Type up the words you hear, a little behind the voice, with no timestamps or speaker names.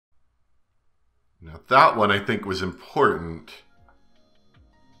Now that one I think was important.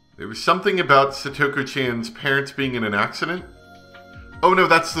 There was something about Satoko-chan's parents being in an accident. Oh no,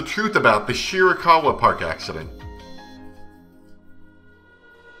 that's the truth about the Shirakawa Park accident.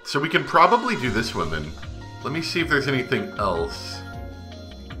 So we can probably do this one then. Let me see if there's anything else.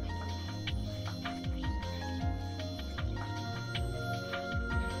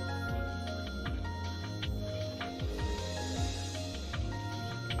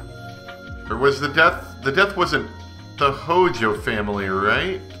 Or was the death wasn't the Hojo family,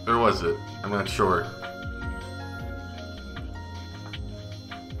 right? Or was it? I'm not sure.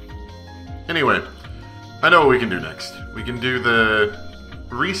 Anyway, I know what we can do next. We can do the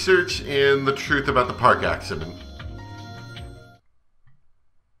research and the truth about the park accident.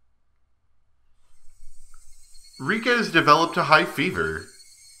 Rika has developed a high fever.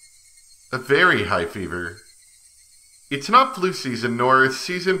 A very high fever. It's not flu season, nor a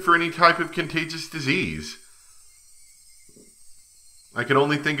season for any type of contagious disease. I can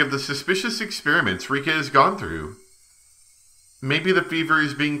only think of the suspicious experiments Rika has gone through. Maybe the fever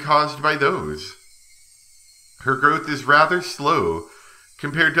is being caused by those. Her growth is rather slow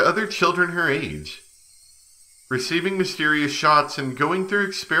compared to other children her age. Receiving mysterious shots and going through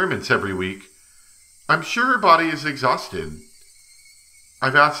experiments every week, I'm sure her body is exhausted.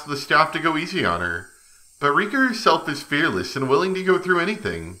 I've asked the staff to go easy on her, but Rika herself is fearless and willing to go through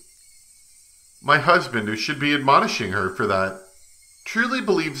anything. My husband, who should be admonishing her for that, truly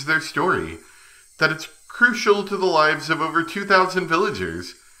believes their story, that it's crucial to the lives of over 2,000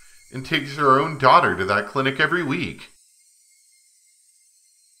 villagers, and takes her own daughter to that clinic every week.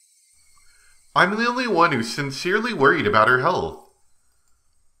 I'm the only one who's sincerely worried about her health.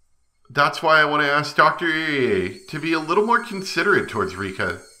 That's why I want to ask Dr. Irie to be a little more considerate towards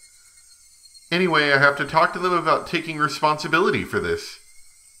Rika. Anyway, I have to talk to them about taking responsibility for this.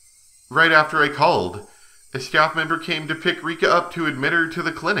 Right after I called, a staff member came to pick Rika up to admit her to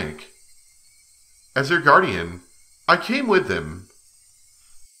the clinic. As her guardian, I came with them.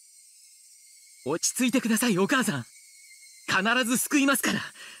 落ち着いてください、お母さん。必ず救いますから、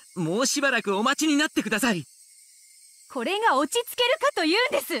もうしばらくお待ちになってください。これが落ち着けるかという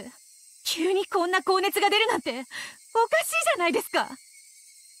んです。急にこんな高熱が出るなんて、おかしいじゃないですか。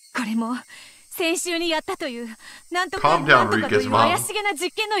これも、先週にやったという、なんとかという怪しげな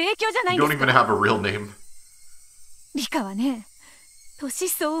実験の影響じゃないですか。You don't even have a real name. リカはね、年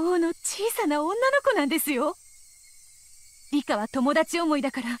相応の小さな女の子なんですよ。リカは友達思い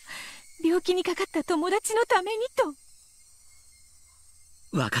だから、病気にかかった友達のためにと。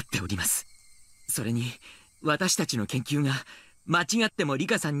分かっております。それに、私たちの研究が間違ってもリ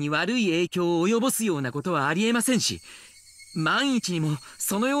カさんに悪い影響を及ぼすようなことはありえませんし、万一にも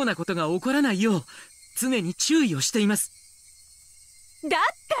そのようなことが起こらないよう常に注意をしています。だっ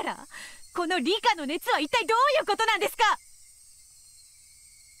たらこのリカの熱は一体どういうことなんですか？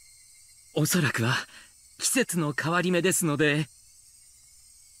おそらくは季節の変わり目ですので。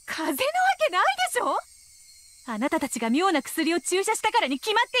風邪なわけないでしょ。あなたたちが妙な薬を注射したからに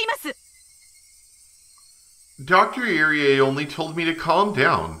決まっています。Dr. Irie only told me to calm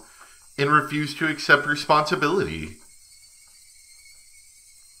down and refuse to accept responsibility.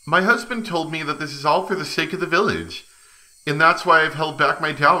 My husband told me that this is all for the sake of the village, and that's why I've held back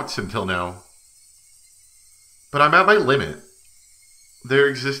my doubts until now. But I'm at my limit. Their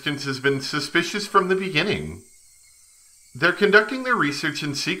existence has been suspicious from the beginning. They're conducting their research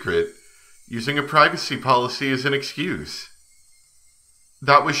in secret, using a privacy policy as an excuse.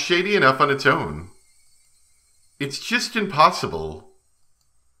 That was shady enough on its own. It's just impossible.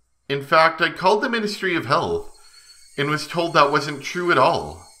 In fact, I called the Ministry of Health and was told that wasn't true at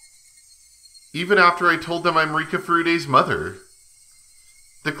all. Even after I told them I'm Rika Furude's mother.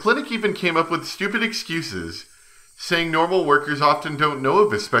 The clinic even came up with stupid excuses, saying normal workers often don't know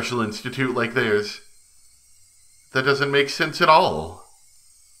of a special institute like theirs. That doesn't make sense at all.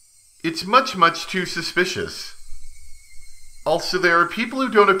 It's much, much too suspicious. Also, there are people who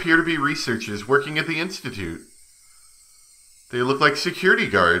don't appear to be researchers working at the institute. They look like security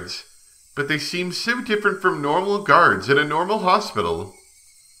guards, but they seem so different from normal guards in a normal hospital.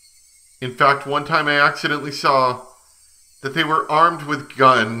 In fact, one time I accidentally saw that they were armed with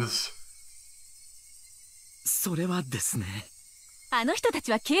guns. それはですね。あの人た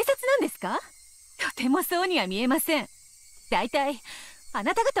ちは警察なんですか？とてもそうには見えません。だいたいあ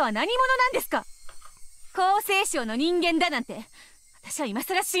なた方は何者なんですか？厚生省の人間だなんて私は今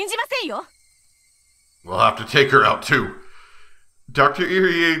更信じませんよ。We'll have to take her out too. Dr.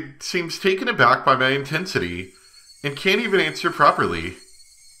 Irie seems taken aback by my intensity and can't even answer properly.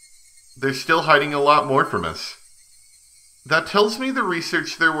 They're still hiding a lot more from us. That tells me the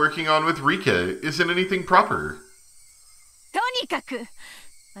research they're working on with Rika isn't anything proper. とにかく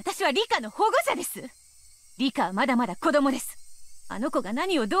私はリカの保護者です。リカはまだまだ子供です。あの子が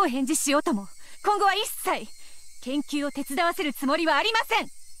何をどう返事しようとも今後は一切研究を手伝わせるつもりはありません。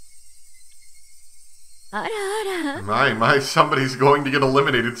あらあら。My, somebody's going to get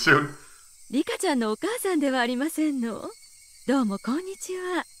eliminated soon. リカちゃんのお母さんではありませんの。どうもこんにち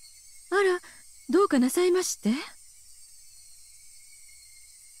は。あら、どうかなさいまして？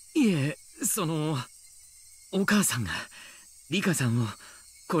いえ、お母さんがリカさんを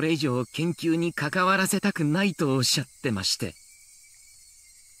これ以上研究に関わらせたくないとおっしゃってまして。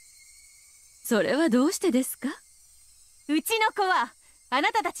それはどうしてですか？うちの子はあ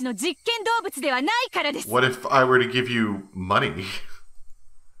なたたちの実験動物ではないからです。What if I were to give you money?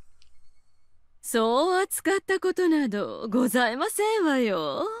 そう扱ったことなどございませんわ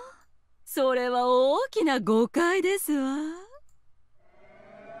よ。それは大きな誤解ですわ。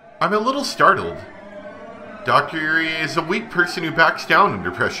I'm a little startled. Dr. Yuri is a weak person who backs down under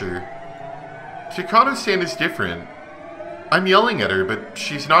pressure. Chikano-san is different. I'm yelling at her, but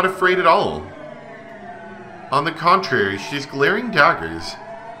she's not afraid at all. On the contrary, she's glaring daggers.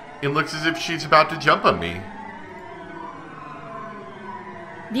 It looks as if she's about to jump on me.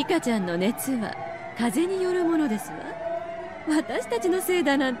 リカちゃんの熱は風によるものですわ。私たちのせい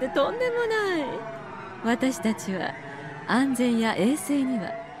だなんてとんでもない。私たちは安全や衛生に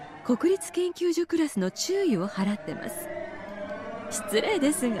は国立研究所クラスの注意を払ってます。失礼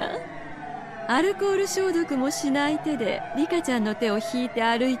ですが、アルコール消毒もしない手でリカちゃんの手を引いて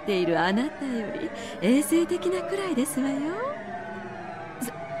歩いているあなたより衛生的なくらいですわよ。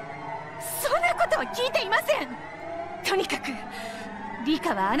そんなことは聞いていません。とにかくリ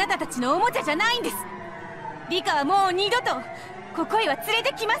カはあなたたちのおもちゃじゃないんです。リカはもう二度とここへは連れ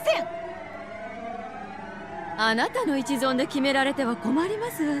てきません。あなたの一存で決められては困り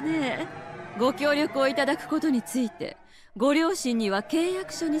ますわね。ご協力をいただくことについてご両親には契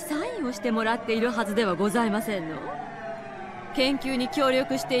約書にサインをしてもらっているはずではございませんの。研究に協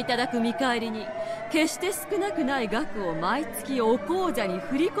力していただく見返りに決して少なくない額を毎月お口座に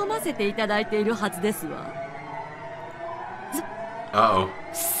振り込ませていただいているはずですわ。Uh-oh.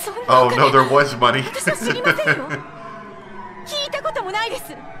 Oh no, there was money. 私は知りませんよ。聞いたこともないで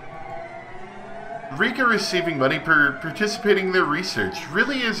す。Rika receiving money for participating in their research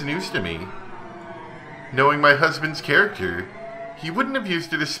really is news to me. Knowing my husband's character, he wouldn't have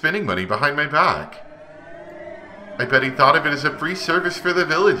used it as spending money behind my back. I bet he thought of it as a free service for the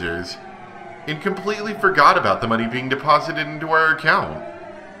villagers, and completely forgot about the money being deposited into our account.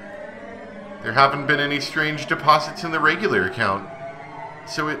 There haven't been any strange deposits in the regular account,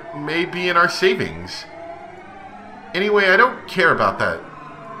 so it may be in our savings. Anyway, I don't care about that.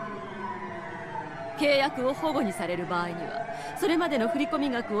 契約を保護にされる場合にはそれまでの振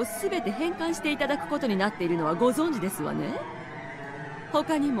込額を全て返還していただくことになっているのはご存知ですわね。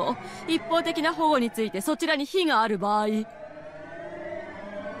他にも一方的な保護についてそちらに非がある場合。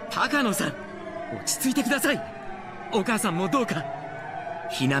高野さん、落ち着いてください。お母さんもどうか。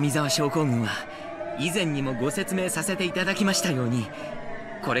ひなみ沢症候群は以前にもご説明させていただきましたように、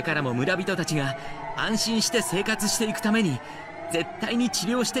これからも村人たちが安心して生活していくために絶対に治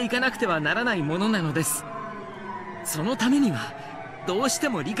療していかなくてはならないものなのです。そのためにはどうして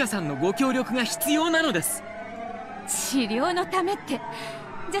もリカさんのご協力が必要なのです。治療のためって、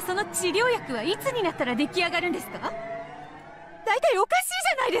じゃあその治療薬はいつになったら出来上がるんですか？だいたいおかしい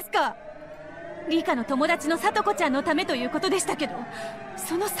じゃないですか。リカの友達のさとこちゃんのためということでしたけど、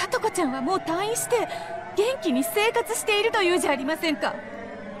そのさとこちゃんはもう退院して元気に生活しているというじゃありませんか。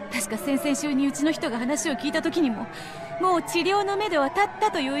確か先々週にうちの人が話を聞いた時にも、もう治療のめどは立った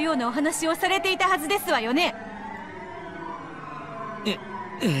というようなお話をされていたはずですわよね。え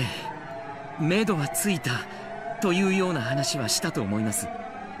え、めどはついたというような話はしたと思います。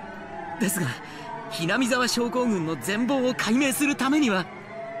ですが、ひなみ沢症候群の全貌を解明するためには。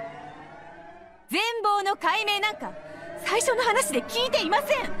全貌の解明なんか最初の話で聞いていま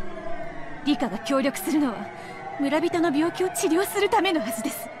せん。リカが協力するのは村人の病気を治療するためのはずで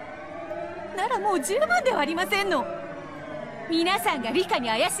す。ならもう十分ではありませんの。皆さんがリカに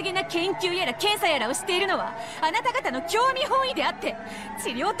怪しげな研究やら検査やらをしているのはあなた方の興味本位であって、治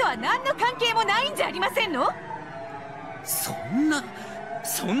療とは何の関係もないんじゃありませんの。そ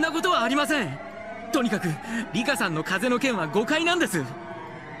んなことはありません。とにかくリカさんの風邪の件は誤解なんです。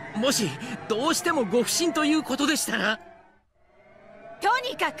もしどうしてもご不審ということでしたら。と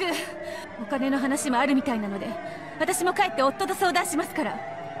にかくお金の話もあるみたいなので、私も帰って夫と相談しますから。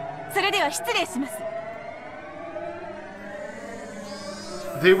それでは失礼します。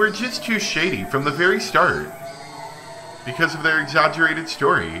They were just too shady from the very start. because of their exaggerated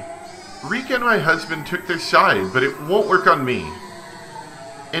story. Rika and my husband took their side, but it won't work on me.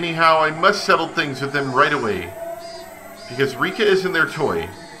 Anyhow, I must settle things with them right away, because Rika isn't their toy.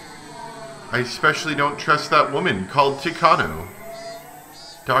 I especially don't trust that woman called Takano.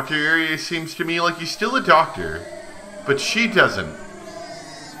 Dr. Irie seems to me like he's still a doctor, but she doesn't.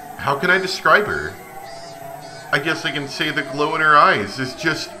 How can I describe her? I guess I can say the glow in her eyes is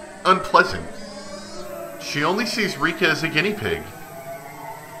just unpleasant. She only sees Rika as a guinea pig.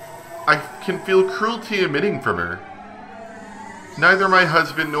 I can feel cruelty emitting from her. Neither my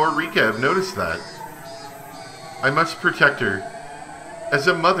husband nor Rika have noticed that. I must protect her. As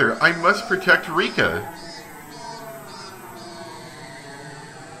a mother, I must protect Rika.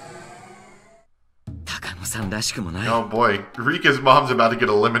 Oh boy, Rika's mom's about to get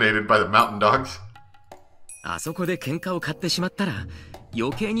eliminated by the mountain dogs. あそこで喧嘩を買ってしまったら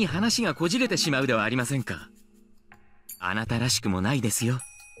余計に話がこじれてしまうではありませんか。あなたらしくもないですよ。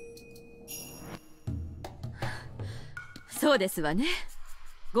そうですわね。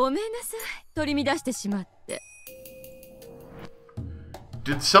ごめんなさい。取り乱してしまって。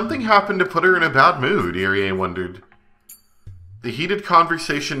Did something happen to put her in a bad mood? Irie wondered. The heated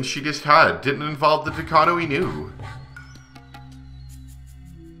conversation she just had didn't involve the Takano he knew.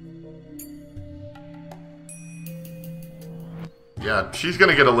 Yeah, she's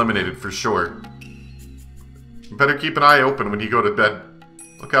gonna get eliminated for sure. Better keep an eye open when you go to bed.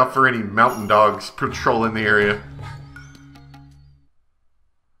 Look out for any mountain dogs patrolling the area.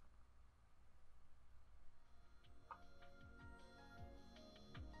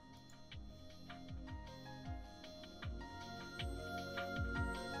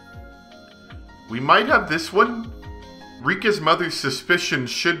 We might have this one. Rika's mother's suspicion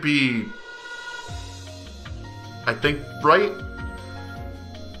should be, I think, right?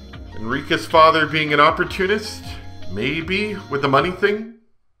 And Rika's father being an opportunist? Maybe, with the money thing?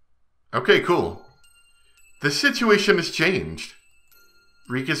 Okay, cool. The situation has changed.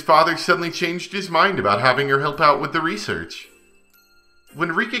 Rika's father suddenly changed his mind about having her help out with the research.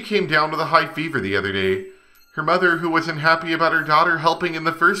 When Rika came down with a high fever the other day, her mother, who wasn't happy about her daughter helping in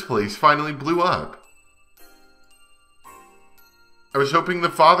the first place, finally blew up. I was hoping the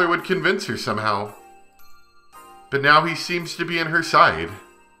father would convince her somehow. But now he seems to be on her side.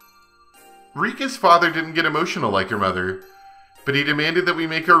 Rika's father didn't get emotional like her mother, but he demanded that we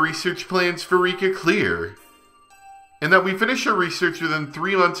make our research plans for Rika clear, and that we finish our research within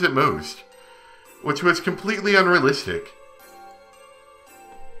 3 months at most, which was completely unrealistic.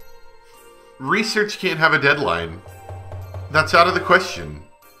 Research can't have a deadline. That's out of the question.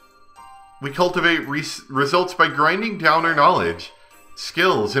 We cultivate results by grinding down our knowledge,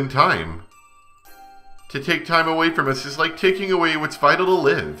 skills, and time. To take time away from us is like taking away what's vital to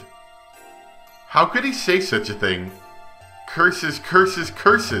live. How could he say such a thing? Curses, curses,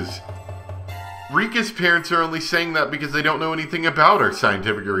 curses. Rika's parents are only saying that because they don't know anything about our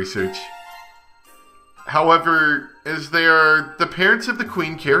scientific research. However, as they are the parents of the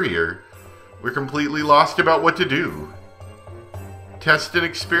Queen Carrier, we're completely lost about what to do. Tests and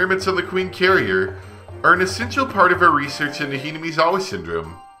experiments on the Queen Carrier are an essential part of our research into Hinamizawa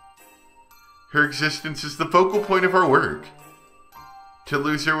syndrome. Her existence is the focal point of our work. To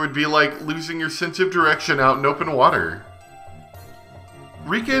lose her would be like losing your sense of direction out in open water.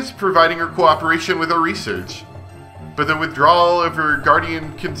 Rika is providing her cooperation with our research, but the withdrawal of her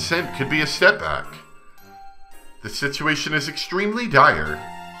guardian consent could be a setback. The situation is extremely dire.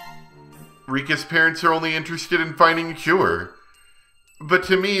 Rika's parents are only interested in finding a cure, but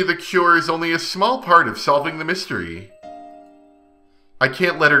to me the cure is only a small part of solving the mystery. I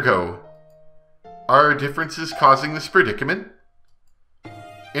can't let her go. Are our differences causing this predicament?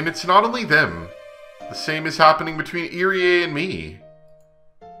 And it's not only them. The same is happening between Irie and me.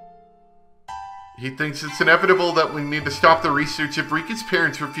 He thinks it's inevitable that we need to stop the research if Rika's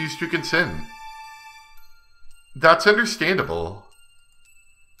parents refuse to consent. That's understandable.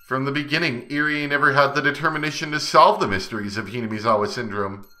 From the beginning, Irie never had the determination to solve the mysteries of Hinamizawa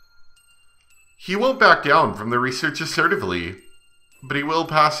syndrome. He won't back down from the research assertively, but he will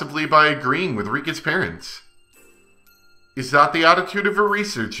passively by agreeing with Rika's parents. Is that the attitude of a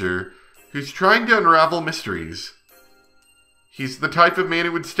researcher who's trying to unravel mysteries? He's the type of man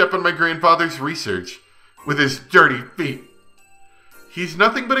who would step on my grandfather's research with his dirty feet. He's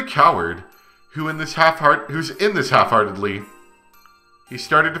nothing but a coward who's in this half-heartedly. He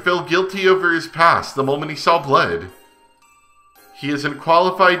started to feel guilty over his past the moment he saw blood. He isn't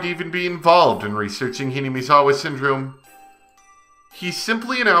qualified to even be involved in researching Hinamizawa syndrome. He's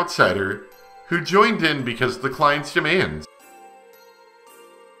simply an outsider who joined in because of the client's demands.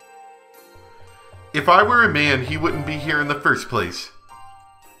 If I were a man, he wouldn't be here in the first place.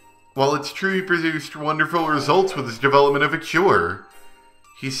 While it's true he produced wonderful results with his development of a cure,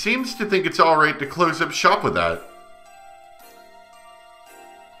 he seems to think it's alright to close up shop with that.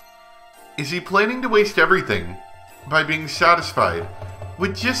 Is he planning to waste everything by being satisfied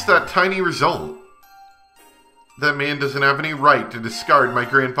with just that tiny result? That man doesn't have any right to discard my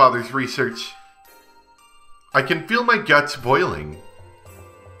grandfather's research. I can feel my guts boiling.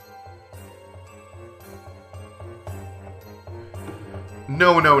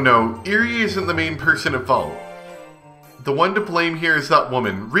 No. Irie isn't the main person at fault. The one to blame here is that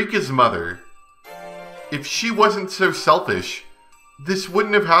woman, Rika's mother. If she wasn't so selfish, this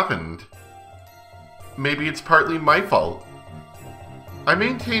wouldn't have happened. Maybe it's partly my fault. I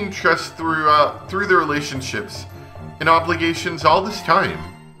maintained trust through the relationships and obligations all this time.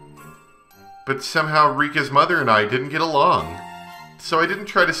 But somehow Rika's mother and I didn't get along, so I didn't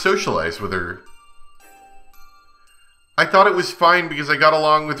try to socialize with her. I thought it was fine because I got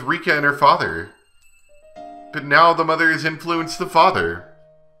along with Rika and her father. But now the mother has influenced the father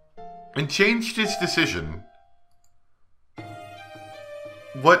and changed his decision.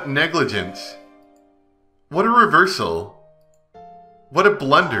 What negligence. What a reversal. What a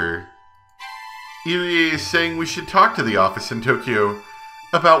blunder. Irie is saying we should talk to the office in Tokyo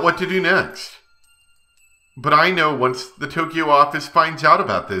about what to do next. But I know once the Tokyo office finds out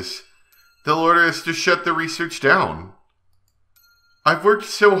about this, they'll order us to shut the research down. I've worked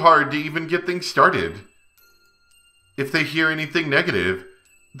so hard to even get things started. If they hear anything negative,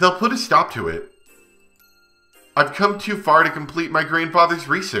 they'll put a stop to it. I've come too far to complete my grandfather's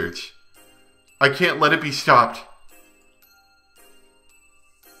research. I can't let it be stopped.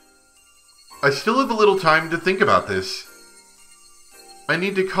 I still have a little time to think about this. I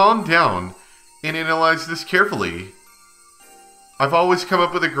need to calm down and analyze this carefully. I've always come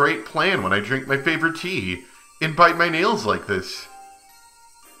up with a great plan when I drink my favorite tea and bite my nails like this.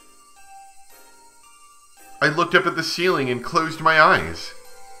 I looked up at the ceiling and closed my eyes.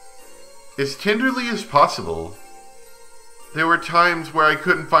 As tenderly as possible. There were times where I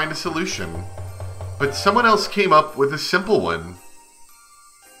couldn't find a solution, but someone else came up with a simple one.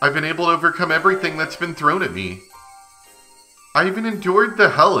 I've been able to overcome everything that's been thrown at me. I even endured the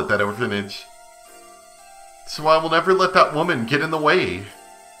hell at that orphanage. So I will never let that woman get in the way.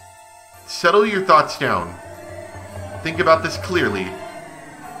 Settle your thoughts down. Think about this clearly.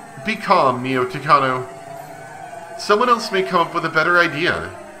 Be calm, Mio Takano. Someone else may come up with a better idea.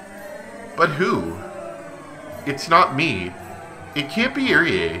 But who? It's not me. It can't be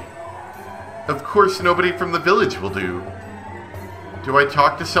Irie. Of course nobody from the village will do. Do I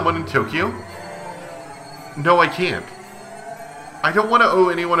talk to someone in Tokyo? No, I can't. I don't want to owe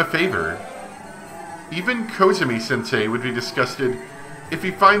anyone a favor. Even Kozumi-sensei would be disgusted if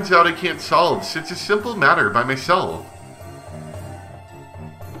he finds out I can't solve such a simple matter by myself.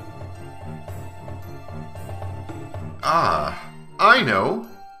 Ah, I know.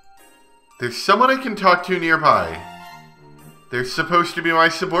 There's someone I can talk to nearby. They're supposed to be my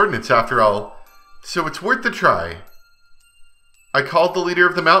subordinates after all, so it's worth the try. I called the leader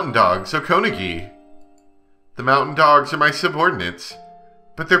of the Mountain Dogs, Okonagi. The Mountain Dogs are my subordinates,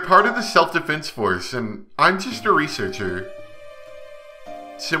 but they're part of the self-defense force, and I'm just a researcher.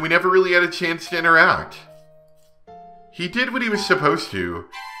 So we never really had a chance to interact. He did what he was supposed to,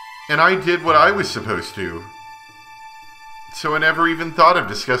 and I did what I was supposed to. So I never even thought of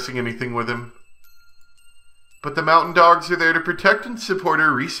discussing anything with him. But the Mountain Dogs are there to protect and support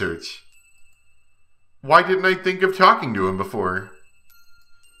our research. Why didn't I think of talking to him before?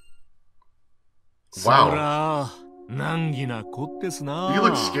 Wow. You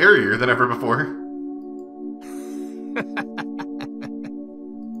look scarier than ever before.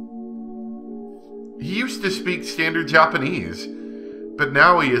 He used to speak standard Japanese, but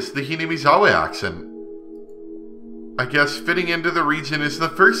now he has the Hinamizawa accent. I guess fitting into the region is the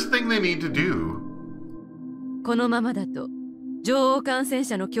first thing they need to do. このままだと女王感染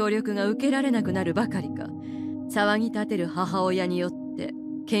者の協力が受けられなくなるばかりか、騒ぎ立てる母親によって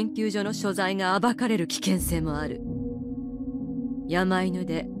研究所の所在が暴かれる危険性もある。山犬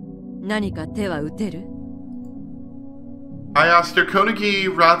で何か手は打てる？ I asked Okonagi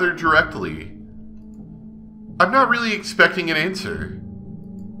rather directly. I'm not really expecting an answer.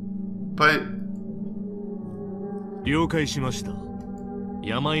 But... 了解しました。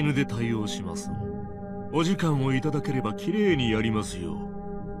山犬で対応します。お時間をいただければきれいにやりますよ。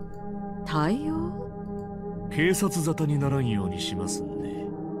対応？警察沙汰にならんようにしますんで、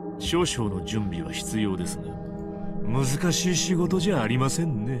少々の準備は必要ですが、難しい仕事じゃありませ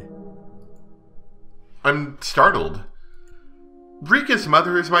んね。I'm startled. Rika's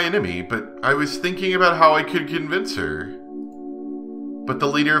mother is my enemy, but I was thinking about how I could convince her. But the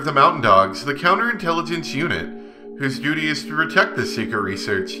leader of the Mountain Dogs, the counterintelligence unit, whose duty is to protect this secret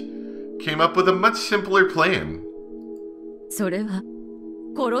research, came up with a much simpler plan. それは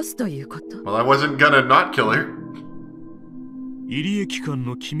殺すということ。 Well, I wasn't gonna not kill her. 入江機関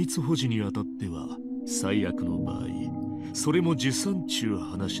の機密保持にあたっては最悪の場合それも持参中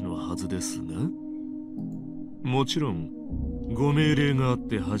話のはずですがもちろんご命令があっ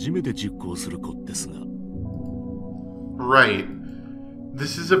て初めて実行することですが Right.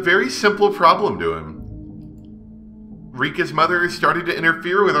 This is a very simple problem to him. Rika's mother has started to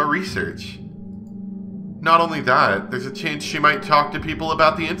interfere with our research. Not only that, there's a chance she might talk to people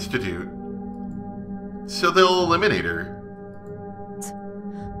about the Institute. So they'll eliminate her.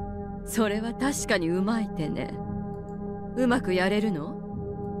 それは確かにうまい手ね。うまくやれるの？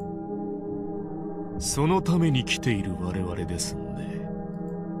そのために来ている我々ですんで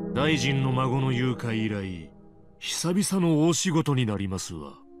大臣の孫の誘拐以来久々の大仕事になります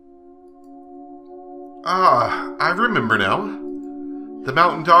わ。Ah, I remember now. The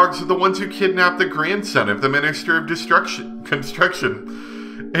Mountain Dogs are the ones who kidnapped the grandson of the Minister of Construction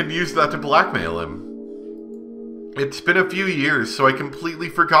and used that to blackmail him. It's been a few years, so I completely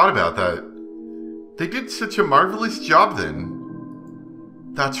forgot about that. They did such a marvelous job then.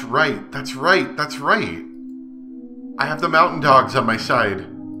 That's right. I have the Mountain Dogs on my side.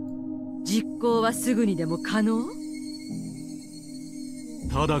 実行はすぐにでも可能？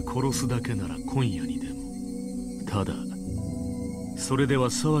ただ殺すだけなら今夜にでも。ただそれでは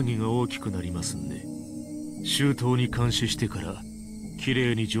騒ぎが大きくなりますんで周到に監視してからき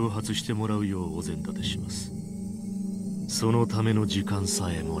れいに蒸発してもらうようお膳立てします。そのための時間さ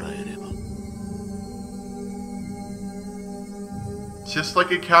えもらえれば。Just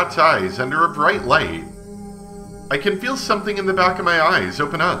like a cat's eyes under a bright light, I can feel something in the back of my eyes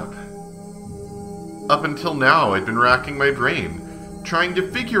open up. Up until now, I'd been racking my brain, trying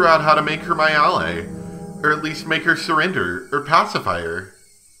to figure out how to make her my ally, or at least make her surrender or pacify her.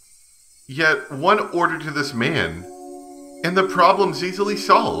 Yet, one order to this man, and the problem's easily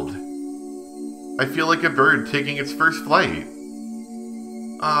solved. I feel like a bird taking its first flight.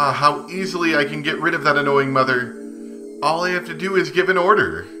 Ah, how easily I can get rid of that annoying mother. All I have to do is give an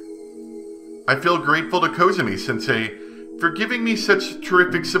order. I feel grateful to Kozumi-sensei for giving me such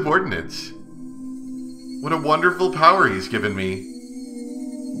terrific subordinates. What a wonderful power he's given me.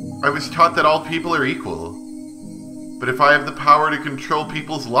 I was taught that all people are equal. But if I have the power to control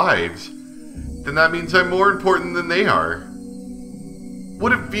people's lives, then that means I'm more important than they are.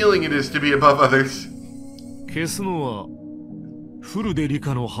 What a feeling it is to be above others. 消すのはフルでリ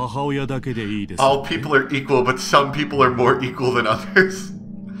カの母親だけでいいです。All people are equal, but some people are more equal than others.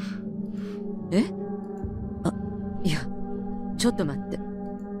 え？あ、いや、ちょっと待って。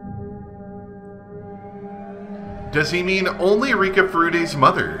Does he mean only Rika Furude's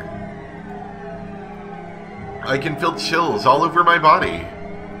mother? I can feel chills all over my body.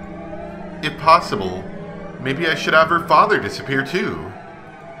 If possible, maybe I should have her father disappear too.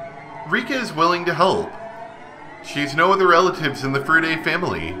 Rika is willing to help. She has no other relatives in the Furude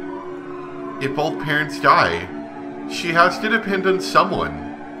family. If both parents die, she has to depend on someone.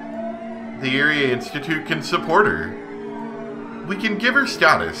 The Area Institute can support her. We can give her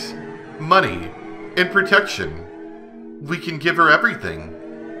status, money, and protection. We can give her everything.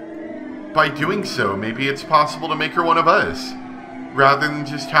 By doing so, maybe it's possible to make her one of us, rather than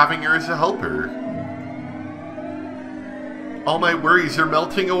just having her as a helper. All my worries are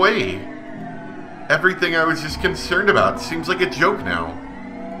melting away. Everything I was just concerned about seems like a joke now.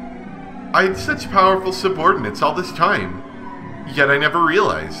 I had such powerful subordinates all this time, yet I never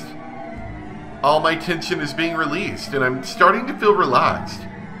realized. All my tension is being released, and I'm starting to feel relaxed.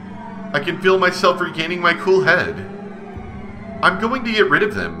 I can feel myself regaining my cool head. I'm going to get rid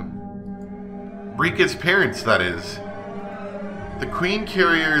of them. Rika's parents, that is. The Queen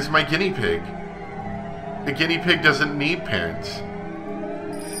Carrier is my guinea pig. A guinea pig doesn't need parents.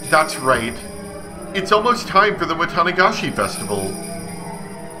 That's right. It's almost time for the Watanagashi Festival.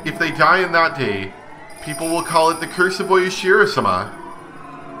 If they die in that day, people will call it the Curse of Oyashiro-sama.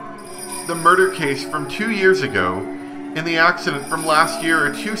 The murder case from 2 years ago and the accident from last year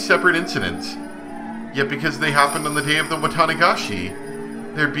are two separate incidents. Yet because they happened on the day of the Watanagashi,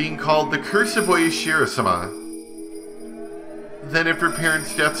 they're being called the Curse of Oyashiro-sama. Then if her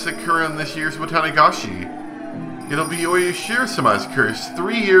parents' deaths occur on this year's Watanagashi, it'll be Oyashiro-sama's curse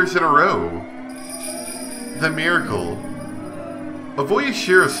 3 years in a row. The miracle of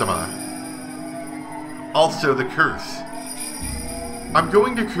Oyashiro-sama. Also the curse. I'm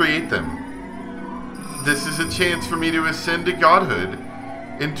going to create them. This is a chance for me to ascend to godhood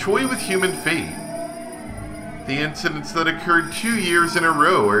and toy with human fate. The incidents that occurred 2 years in a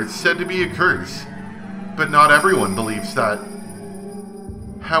row are said to be a curse, but not everyone believes that.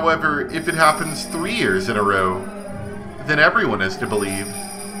 However, if it happens 3 years in a row, then everyone has to believe.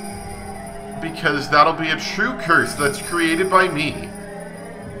 Because that'll be a true curse that's created by me.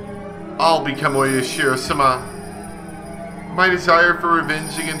 I'll become Oyashiro-sama. My desire for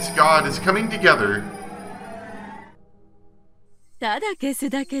revenge against God is coming together. ただ消す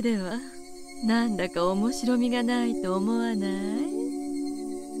だけではなんだか面白みがないと思わない？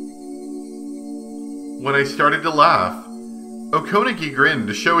 When I started to laugh, Okonagi grinned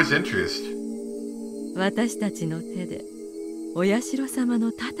to show his interest. 私たちの手でお社様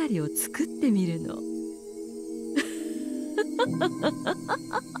のたたりを作ってみるの。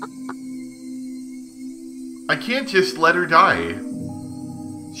I can't just let her die.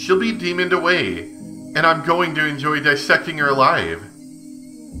 She'll be demoned away, and I'm going to enjoy dissecting her alive.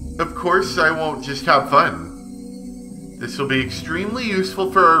 Of course, I won't just have fun. This will be extremely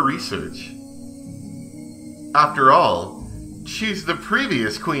useful for our research. After all, she's the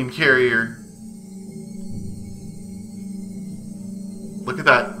previous Queen Carrier. Look at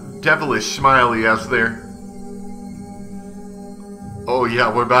that devilish smile he has there. Oh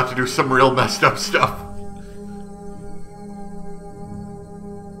yeah, we're about to do some real messed up stuff.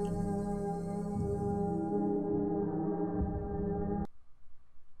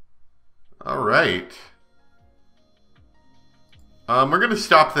 Alright. We're gonna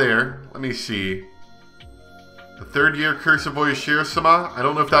stop there. Let me see. The 3rd year Curse of Oyashiro-sama. I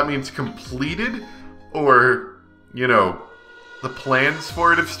don't know if that means completed or, you know, the plans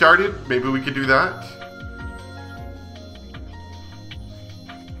for it have started. Maybe we could do that.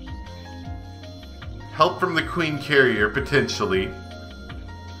 Help from the Queen Carrier, potentially.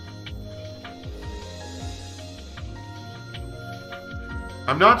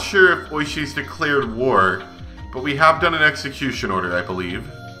 I'm not sure if Oishi's declared war, but we have done an execution order, I believe.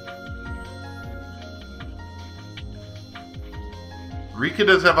 Rika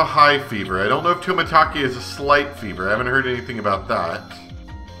does have a high fever. I don't know if Tomitake has a slight fever. I haven't heard anything about that.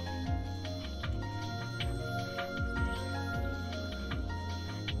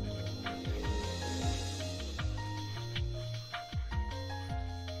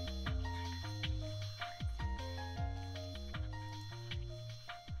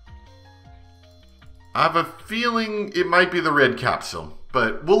 I have a feeling it might be the red capsule,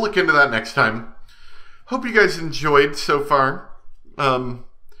 but we'll look into that next time. Hope you guys enjoyed so far.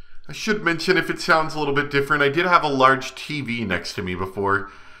 I should mention, if it sounds a little bit different, I did have a large TV next to me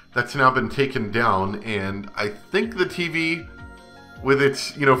before. That's now been taken down, and I think the TV with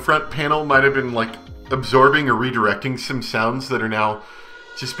its, you know, front panel might have been like absorbing or redirecting some sounds that are now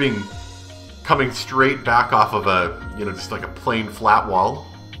just coming straight back off of a, you know, just like a plain flat wall.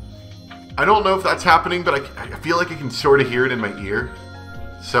 I don't know if that's happening, but I feel like I can sort of hear it in my ear.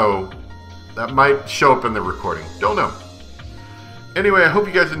 So that might show up in the recording. Don't know. Anyway, I hope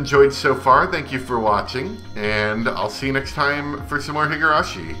you guys enjoyed so far. Thank you for watching, and I'll see you next time for some more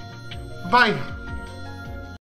Higurashi. Bye!